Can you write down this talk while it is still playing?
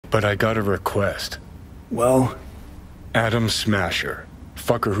But I got a request. Well? Adam Smasher.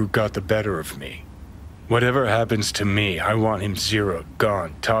 Fucker who got the better of me. Whatever happens to me, I want him zeroed,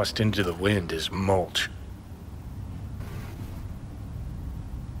 gone, tossed into the wind as mulch.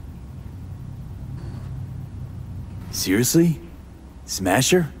 Seriously?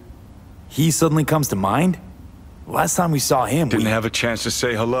 Smasher? He suddenly comes to mind? Last time we saw him, Didn't have a chance to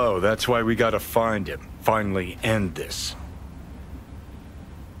say hello. That's why we gotta find him. Finally end this.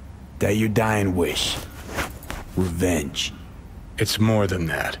 That your dying wish. Revenge. It's more than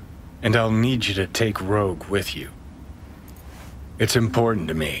that. And I'll need you to take Rogue with you. It's important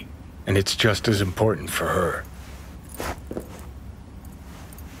to me, and it's just as important for her.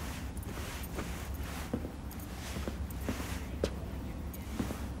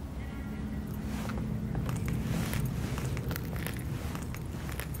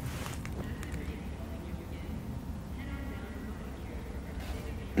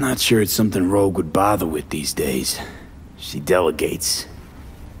 Not sure it's something Rogue would bother with these days. She delegates.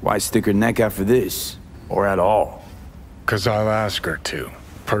 Why stick her neck out for this? Or at all? 'Cause I'll ask her to,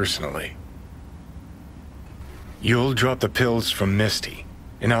 personally. You'll drop the pills from Misty,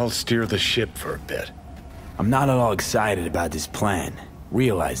 and I'll steer the ship for a bit. I'm not at all excited about this plan.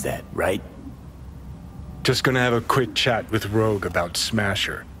 Realize that, right? Just gonna have a quick chat with Rogue about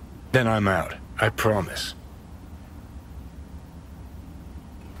Smasher. Then I'm out, I promise.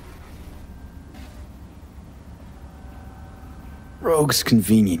 Rogue's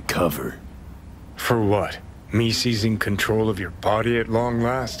convenient cover. For what? Me seizing control of your body at long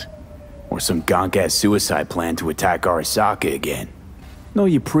last? Or some gonk-ass suicide plan to attack Arasaka again. Know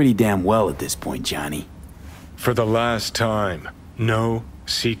you pretty damn well at this point, Johnny. For the last time, no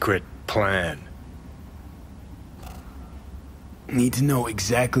secret plan. Need to know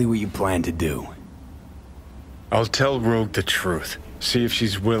exactly what you plan to do. I'll tell Rogue the truth. See if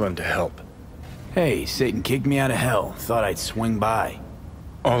she's willing to help. Hey, Satan kicked me out of hell. Thought I'd swing by.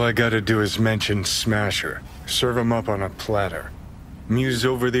 All I gotta do is mention Smasher. Serve him up on a platter. Muse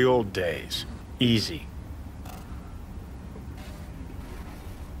over the old days. Easy.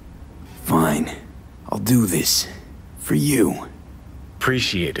 Fine. I'll do this. For you.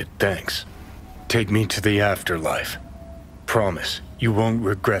 Appreciate it, thanks. Take me to the afterlife. Promise, you won't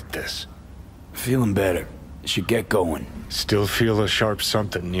regret this. Feeling better. Should get going. Still feel a sharp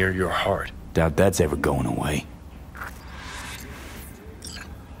something near your heart. Doubt that's ever going away.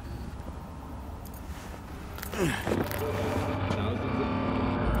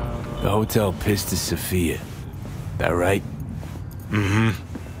 The Hotel Pistis Sophia. That right? Mm-hmm.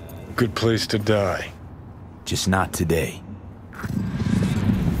 Good place to die. Just not today.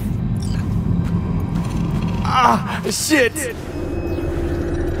 Ah! Shit!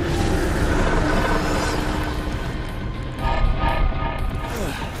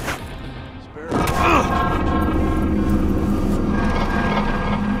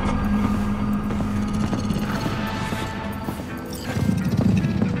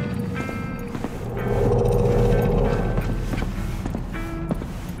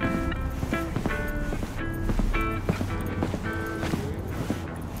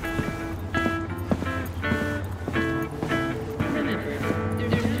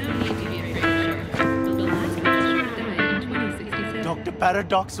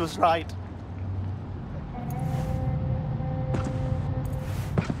 Paradox was right.